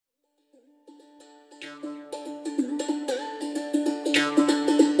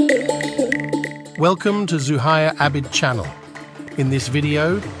Welcome to Zuhair Abid channel. In this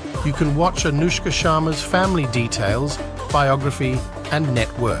video, you can watch Anushka Sharma's family details, biography and net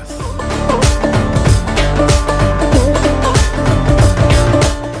worth.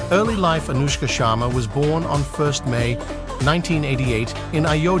 Early life Anushka Sharma was born on 1st May 1988 in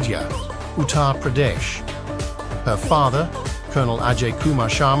Ayodhya, Uttar Pradesh. Her father, Colonel Ajay Kumar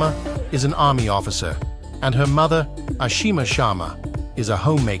Sharma, is an army officer, and her mother, Ashima Sharma, is a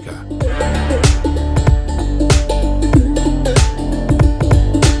homemaker.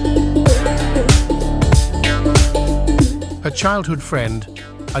 Her childhood friend,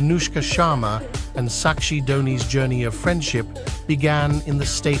 Anushka Sharma, and Sakshi Dhoni's journey of friendship began in the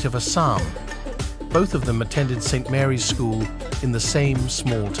state of Assam. Both of them attended St. Mary's School in the same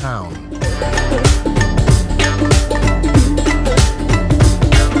small town.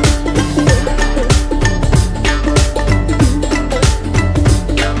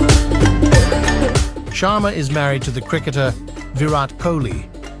 Sharma is married to the cricketer Virat Kohli,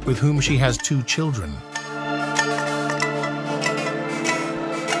 with whom she has 2 children.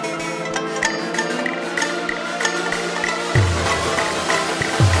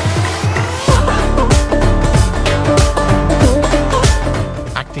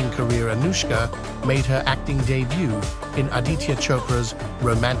 Acting career Anushka made her acting debut in Aditya Chopra's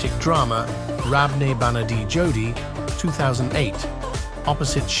romantic drama Rab Ne Bana Di Jodi 2008,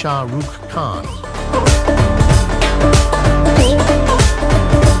 opposite Shah Rukh Khan.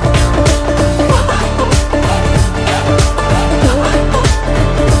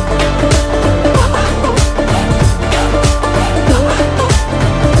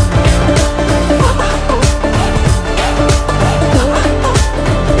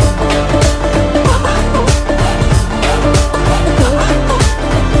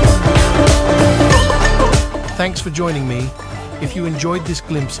 Thanks for joining me. If you enjoyed this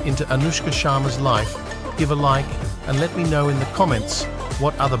glimpse into Anushka Sharma's life, give a like and let me know in the comments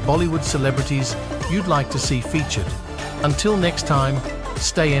what other Bollywood celebrities you'd like to see featured. Until next time,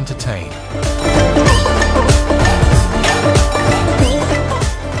 stay entertained.